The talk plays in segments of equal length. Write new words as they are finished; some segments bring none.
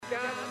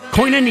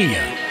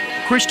Koinonia,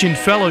 Christian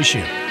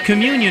fellowship,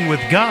 communion with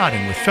God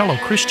and with fellow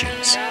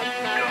Christians.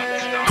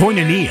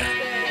 Koinonia,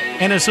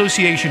 an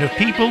association of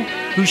people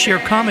who share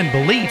common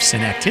beliefs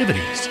and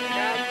activities.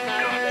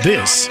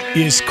 This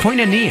is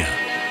Koinonia.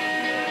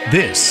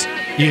 This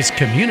is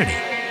community.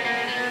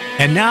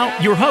 And now,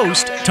 your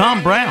host,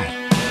 Tom Brown.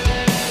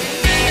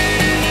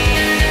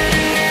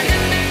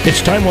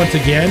 It's time once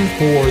again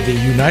for the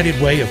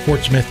United Way of Fort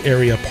Smith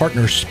Area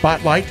Partner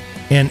Spotlight.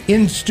 And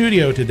in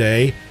studio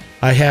today,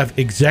 I have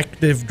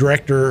Executive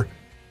Director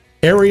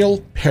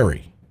Arielle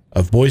Perry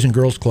of Boys and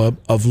Girls Club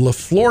of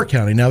LaFleur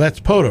County. Now, that's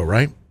Poto,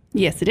 right?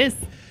 Yes, it is.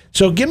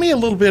 So give me a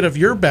little bit of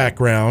your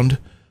background.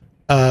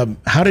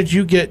 How did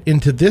you get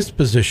into this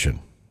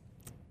position?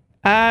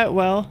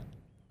 Well,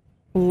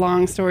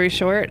 long story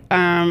short,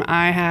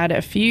 I had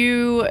a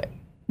few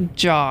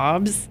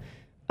jobs,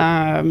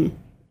 one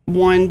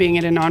being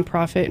at a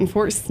nonprofit in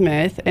Fort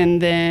Smith, and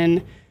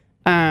then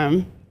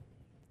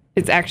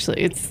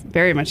it's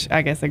very much,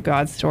 I guess, a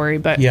God story,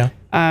 but yeah.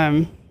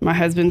 My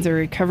husband's a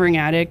recovering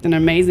addict, an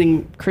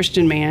amazing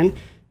Christian man,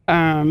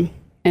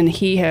 and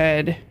he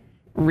had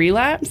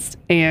relapsed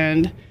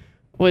and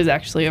was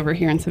actually over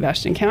here in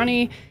Sebastian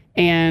County,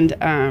 and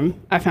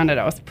I found out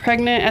I was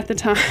pregnant at the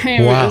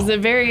time. Wow. It was a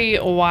very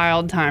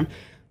wild time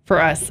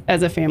for us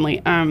as a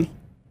family.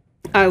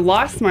 I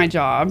lost my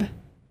job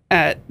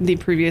at the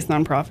previous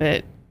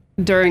nonprofit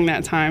during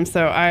that time,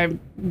 so I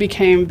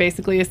became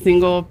basically a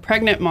single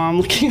pregnant mom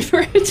looking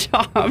for a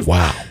job.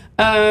 Wow.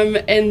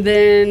 And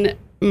then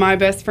my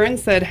best friend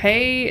said,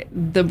 hey,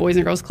 the Boys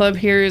and Girls Club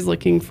here is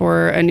looking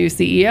for a new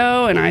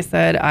CEO. And I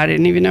said, I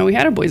didn't even know we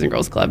had a Boys and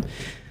Girls Club.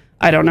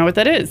 I don't know what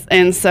that is.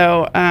 And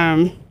so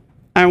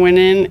I went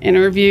in,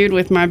 interviewed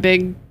with my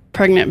big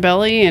pregnant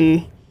belly,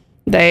 and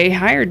they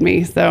hired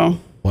me. So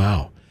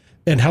Wow.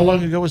 And how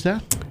long ago was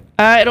that?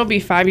 It'll be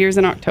 5 years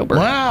in October.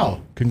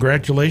 Wow.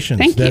 Congratulations.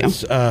 Thank you.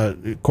 That's,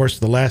 of course,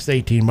 the last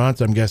 18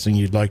 months, I'm guessing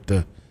you'd like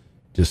to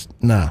just,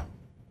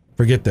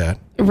 forget that.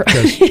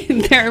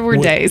 Right. There were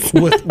days.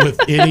 with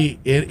any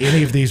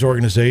of these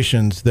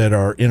organizations that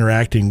are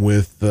interacting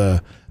with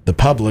the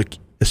public,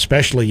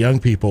 especially young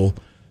people,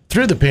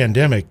 through the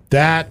pandemic,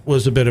 that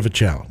was a bit of a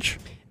challenge.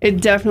 It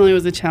definitely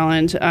was a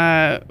challenge.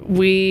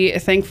 We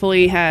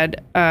thankfully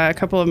had a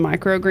couple of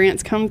micro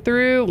grants come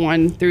through,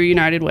 one through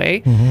United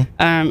Way. Mm-hmm.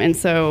 And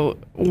so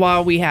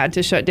while we had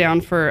to shut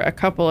down for a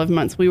couple of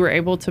months, we were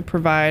able to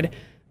provide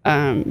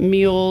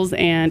meals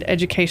and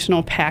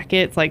educational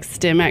packets like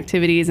STEM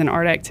activities and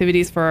art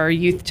activities for our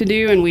youth to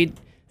do. And we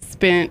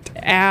spent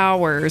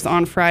hours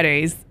on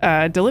Fridays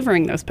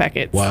delivering those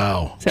packets.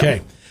 Wow.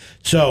 Okay.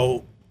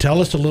 So tell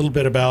us a little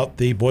bit about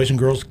the Boys and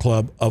Girls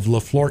Club of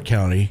LaFleur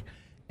County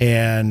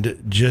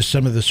and just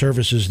some of the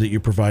services that you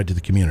provide to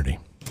the community.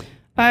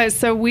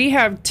 So we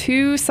have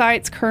two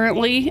sites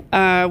currently.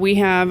 We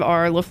have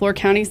our LaFleur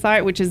County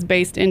site, which is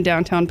based in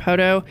downtown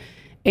Poto,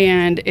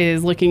 and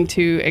is looking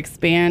to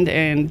expand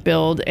and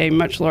build a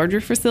much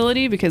larger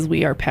facility because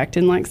we are packed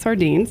in like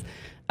sardines.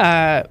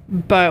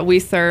 But we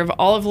serve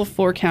all of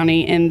LaFleur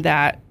County in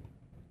that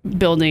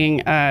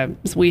building. So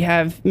we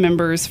have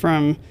members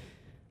from,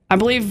 I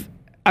believe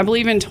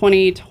in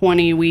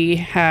 2020, we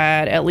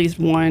had at least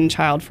one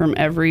child from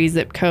every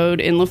zip code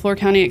in LaFleur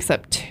County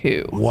except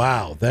two.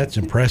 Wow, that's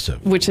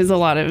impressive. Which is a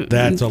lot of,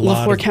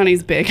 LaFleur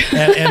County's big.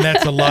 and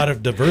that's a lot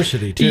of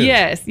diversity, too.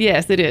 Yes,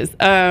 it is.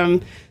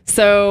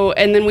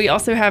 And then we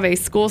also have a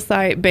school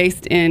site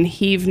based in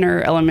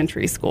Heavener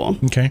Elementary School.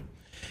 Okay.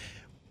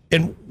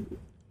 And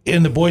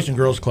in the Boys and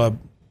Girls Club,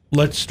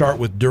 let's start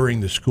with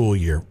during the school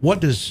year. What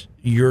does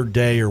your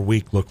day or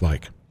week look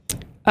like?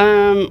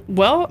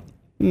 Well,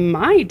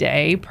 my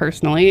day,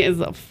 personally, is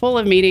full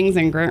of meetings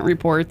and grant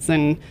reports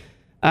and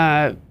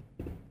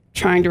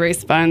trying to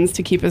raise funds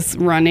to keep us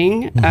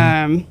running,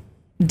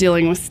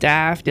 dealing with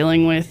staff,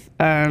 dealing with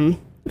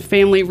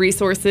family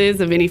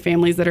resources of any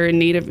families that are in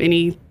need of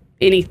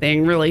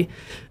anything, really.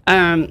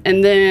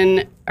 And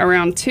then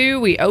around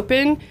 2, we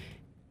open.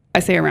 I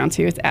say around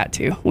 2, it's at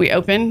 2. We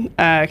open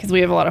because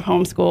we have a lot of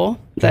homeschool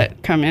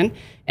that come in.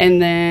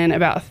 And then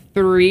about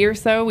 3 or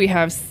so, we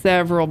have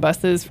several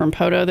buses from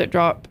Poto that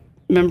drop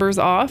members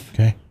off.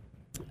 Okay.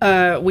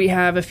 We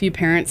have a few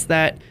parents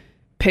that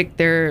pick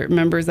their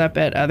members up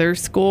at other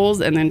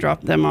schools and then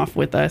drop them off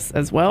with us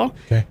as well.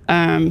 Okay.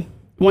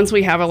 Once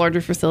we have a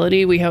larger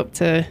facility, we hope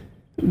to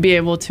be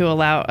able to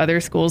allow other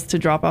schools to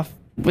drop off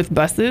with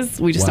buses.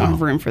 We just don't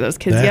have room for those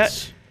kids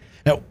yet.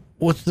 Now,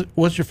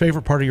 what's your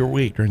favorite part of your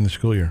week during the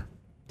school year?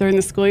 During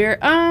the school year?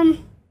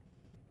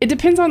 It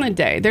depends on the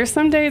day. There's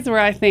some days where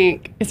I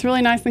think it's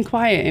really nice and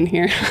quiet in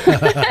here.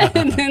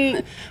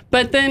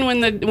 But then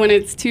when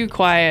it's too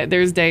quiet,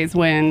 there's days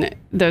when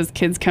those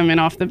kids come in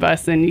off the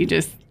bus and you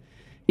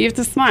have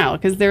to smile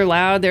because they're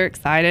loud, they're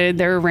excited,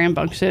 they're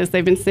rambunctious.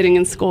 They've been sitting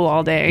in school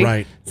all day.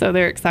 Right. So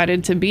they're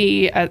excited to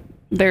be at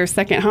their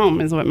second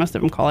home is what most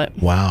of them call it.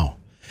 Wow.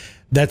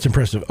 That's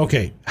impressive.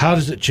 Okay. How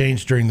does it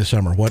change during the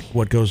summer?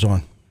 What goes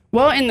on?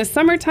 Well, in the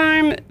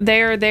summertime,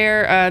 they're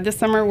there. This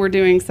summer, we're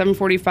doing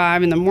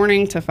 7:45 in the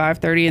morning to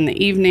 5:30 in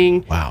the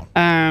evening. Wow.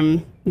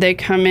 They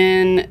come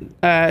in.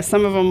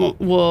 Some of them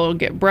will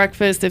get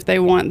breakfast if they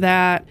want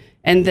that.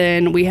 And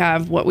then we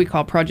have what we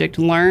call Project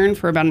Learn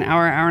for about an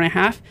hour and a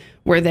half,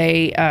 where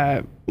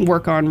they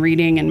work on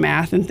reading and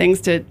math and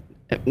things to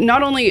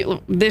not only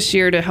this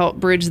year to help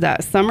bridge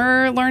that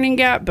summer learning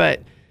gap,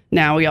 but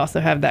now we also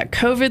have that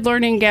COVID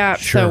learning gap.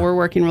 Sure. So we're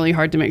working really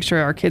hard to make sure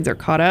our kids are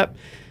caught up.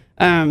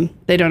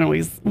 They don't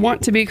always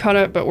want to be caught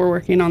up, but we're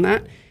working on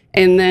that.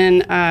 And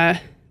then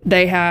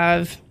they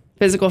have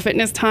physical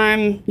fitness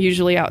time,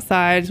 usually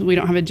outside. We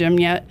don't have a gym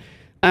yet.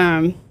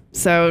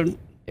 So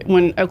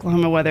when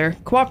Oklahoma weather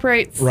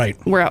cooperates, right,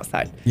 we're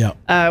outside. Yeah.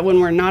 When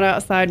we're not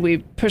outside, we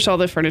push all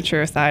the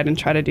furniture aside and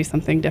try to do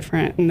something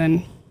different.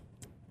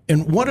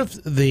 And one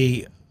of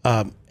the,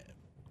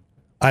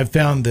 I've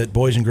found that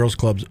Boys and Girls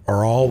Clubs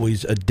are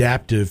always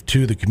adaptive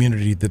to the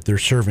community that they're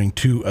serving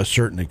to a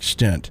certain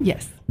extent.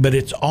 Yes. But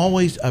it's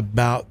always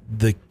about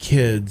the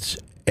kids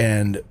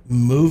and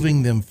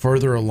moving them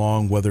further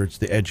along, whether it's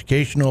the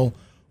educational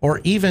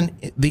or even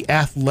the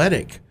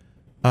athletic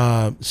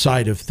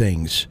side of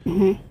things.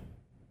 Mm-hmm.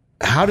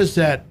 How does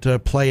that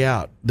play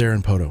out there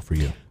in Poto for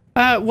you?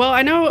 Well,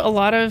 I know a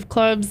lot of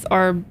clubs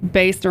are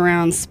based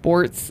around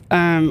sports.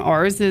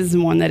 Ours is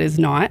one that is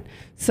not.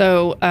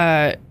 So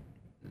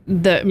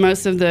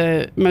most of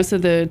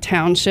the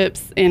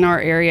townships in our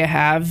area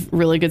have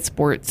really good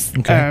sports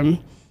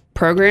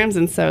programs,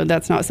 and so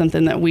that's not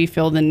something that we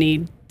feel the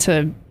need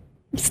to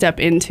step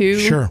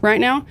into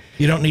right now.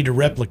 You don't need to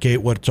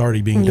replicate what's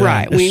already being done,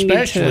 right?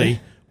 Especially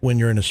when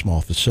you're in a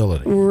small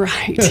facility.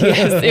 Right.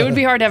 Yes. It would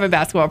be hard to have a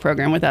basketball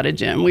program without a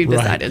gym. We've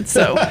decided.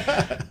 So,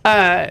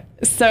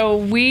 so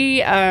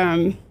we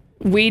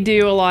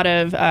do a lot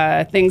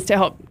of things to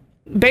help.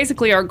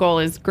 Basically, our goal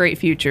is great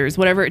futures,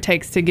 whatever it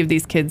takes to give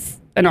these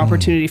kids an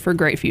opportunity for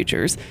great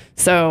futures.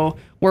 So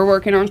we're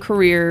working on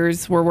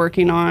careers. We're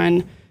working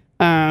on,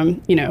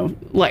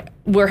 like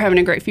we're having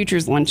a Great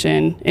Futures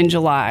luncheon in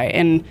July,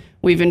 and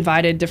we've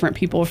invited different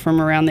people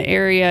from around the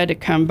area to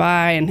come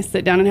by and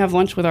sit down and have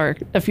lunch with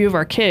a few of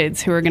our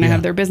kids who are going to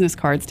have their business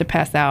cards to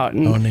pass out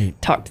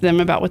and talk to them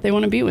about what they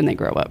want to be when they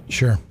grow up.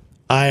 Sure.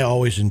 I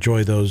always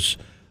enjoy those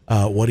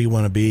what do you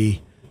want to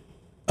be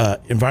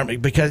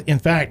environment, because, in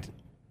fact,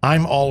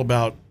 I'm all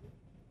about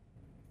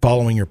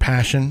following your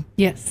passion.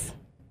 Yes.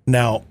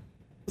 Now,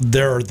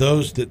 there are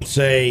those that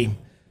say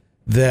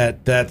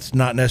that that's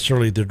not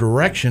necessarily the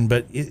direction,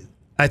 but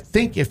I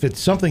think if it's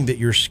something that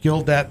you're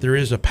skilled at, there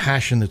is a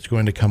passion that's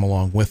going to come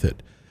along with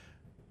it.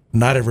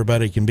 Not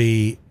everybody can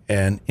be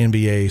an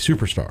NBA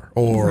superstar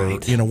or,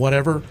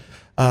 whatever.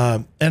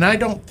 And I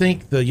don't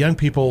think the young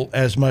people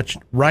as much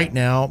right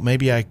now,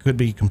 maybe I could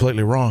be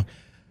completely wrong,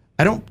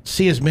 I don't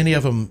see as many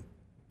of them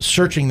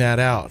searching that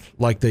out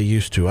like they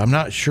used to. I'm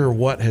not sure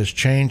what has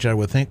changed. I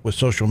would think with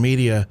social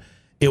media,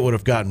 it would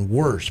have gotten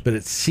worse, but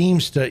it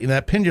seems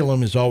that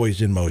pendulum is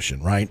always in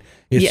motion, right?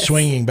 It's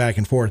swinging back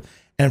and forth.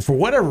 And for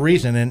whatever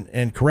reason,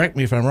 and correct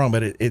me if I'm wrong,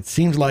 but it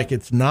seems like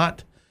it's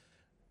not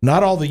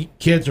all the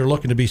kids are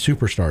looking to be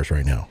superstars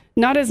right now.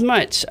 Not as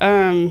much.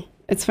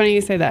 It's funny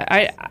you say that.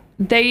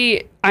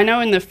 I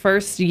know in the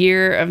first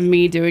year of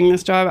me doing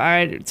this job,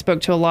 I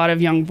spoke to a lot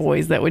of young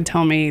boys that would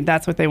tell me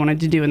that's what they wanted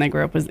to do when they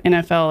grew up was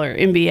NFL or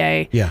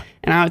NBA. Yeah.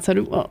 And I would say,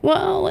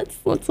 well,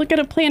 let's look at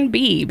a plan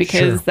B,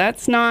 because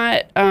that's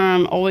not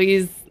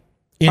always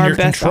in our your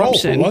best control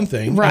option. For one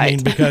thing. Right. I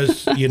mean,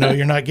 because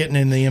you're not getting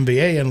in the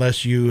NBA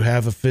unless you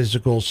have a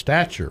physical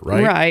stature,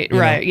 right?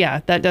 Right.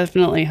 Yeah, that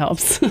definitely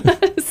helps.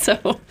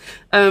 So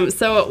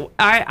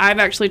I've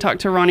actually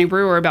talked to Ronnie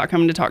Brewer about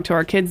coming to talk to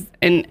our kids,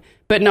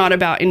 but not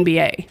about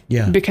NBA.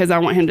 Yeah. Because I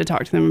want him to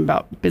talk to them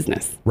about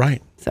business.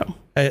 Right. So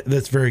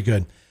that's very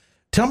good.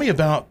 Tell me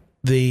about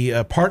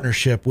the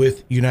partnership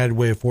with United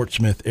Way of Fort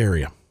Smith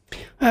area.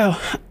 Oh,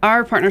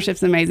 our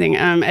partnership's amazing.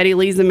 Eddie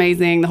Lee's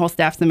amazing. The whole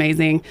staff's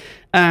amazing.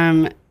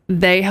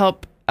 They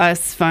help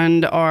us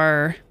fund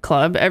our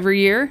club every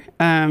year.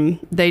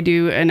 They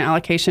do an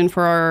allocation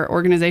for our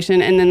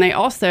organization. And then they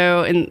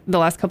also, in the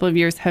last couple of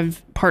years,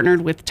 have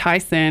partnered with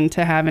Tyson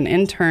to have an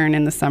intern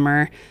in the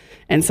summer.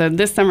 And so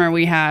this summer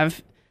we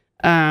have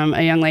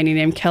a young lady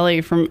named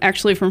Kelly from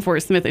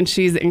Fort Smith, and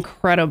she's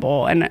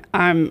incredible. And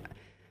I'm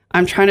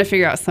trying to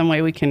figure out some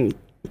way we can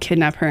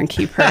kidnap her and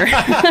keep her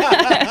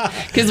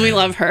because we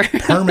love her.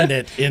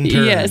 Permanent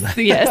intern.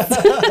 Yes.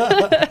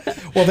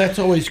 Well, that's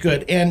always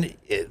good. And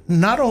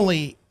not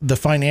only the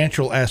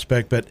financial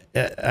aspect, but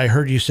I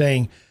heard you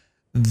saying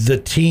the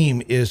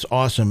team is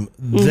awesome.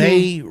 Mm-hmm.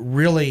 They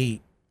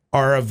really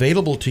are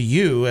available to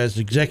you as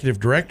executive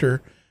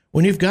director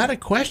when you've got a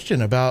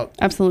question about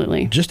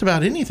absolutely just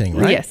about anything,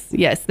 right?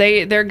 Yes.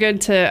 They're good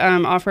to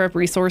offer up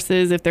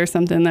resources if there's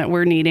something that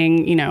we're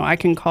needing. I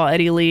can call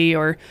Eddie Lee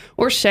or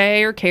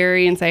Shay or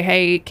Carrie and say,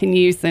 hey, can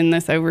you send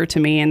this over to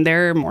me? And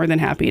they're more than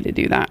happy to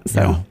do that.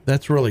 So yeah,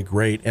 that's really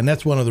great. And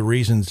that's one of the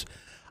reasons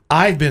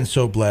I've been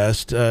so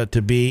blessed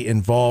to be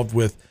involved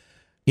with,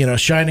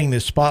 shining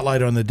this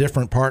spotlight on the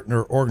different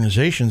partner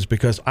organizations,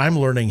 because I'm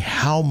learning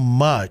how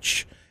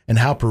much and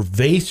how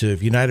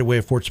pervasive United Way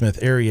of Fort Smith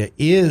area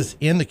is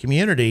in the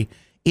community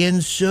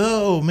in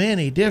so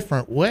many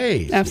different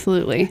ways.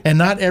 Absolutely. And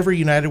not every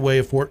United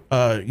Way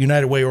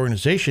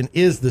organization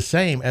is the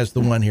same as the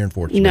one here in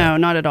Fort Smith. No,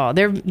 not at all.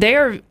 They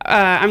are.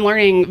 I'm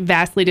learning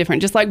vastly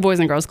different. Just like Boys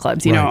and Girls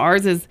Clubs. You know,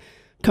 ours is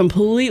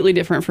completely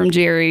different from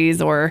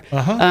Jerry's or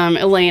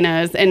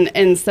Elena's,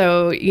 and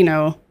so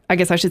I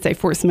guess I should say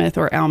Fort Smith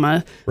or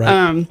Alma.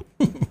 Right.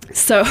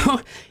 So,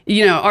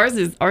 ours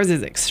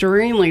is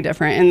extremely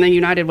different, and the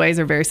United Ways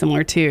are very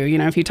similar too.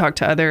 If you talk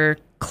to other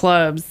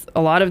clubs,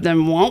 a lot of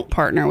them won't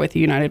partner with the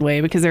United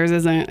Way because theirs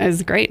isn't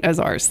as great as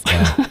ours.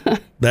 Wow.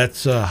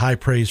 That's high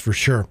praise for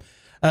sure.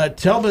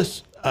 Tell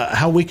us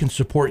how we can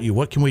support you.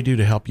 What can we do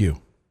to help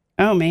you?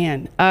 Oh,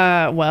 man.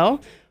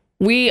 Well,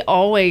 we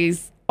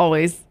always,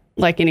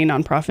 like any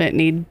nonprofit,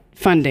 need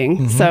funding.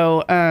 Mm-hmm.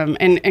 So,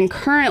 and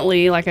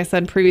currently, like I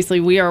said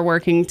previously, we are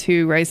working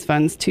to raise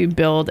funds to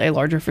build a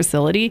larger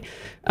facility.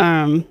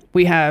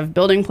 We have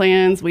building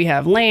plans, we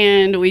have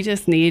land, we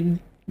just need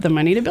the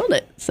money to build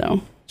it.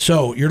 So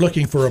you're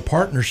looking for a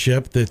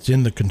partnership that's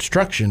in the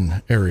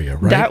construction area,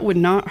 right? That would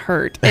not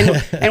hurt.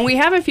 And we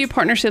have a few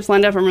partnerships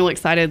lined up. I'm really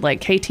excited. Like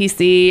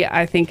KTC,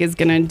 I think, is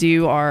going to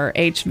do our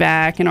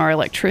HVAC and our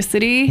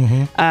electricity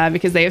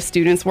because they have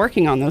students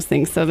working on those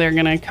things. So they're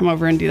going to come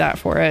over and do that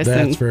for us.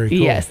 That's very cool.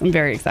 Yes, I'm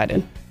very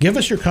excited. Give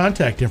us your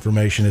contact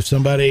information. If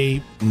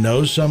somebody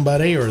knows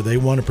somebody or they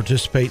want to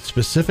participate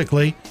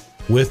specifically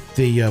with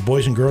the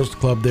Boys and Girls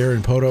Club there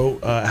in Poto,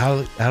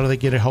 how do they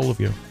get a hold of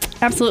you?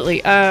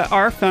 Absolutely.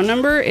 Our phone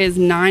number is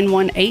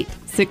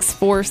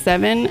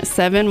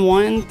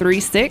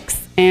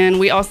 918-647-7136. And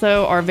we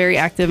also are very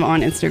active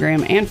on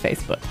Instagram and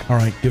Facebook. All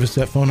right. Give us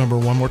that phone number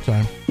one more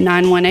time.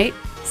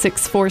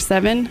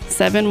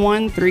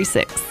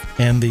 918-647-7136.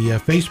 And the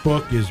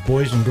Facebook is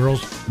Boys,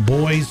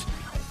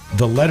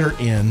 the letter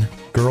N,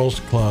 Girls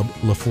Club,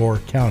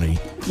 LaFleur County.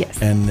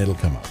 Yes. And it'll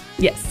come up.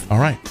 Yes. All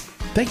right.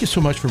 Thank you so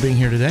much for being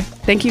here today.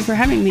 Thank you for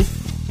having me.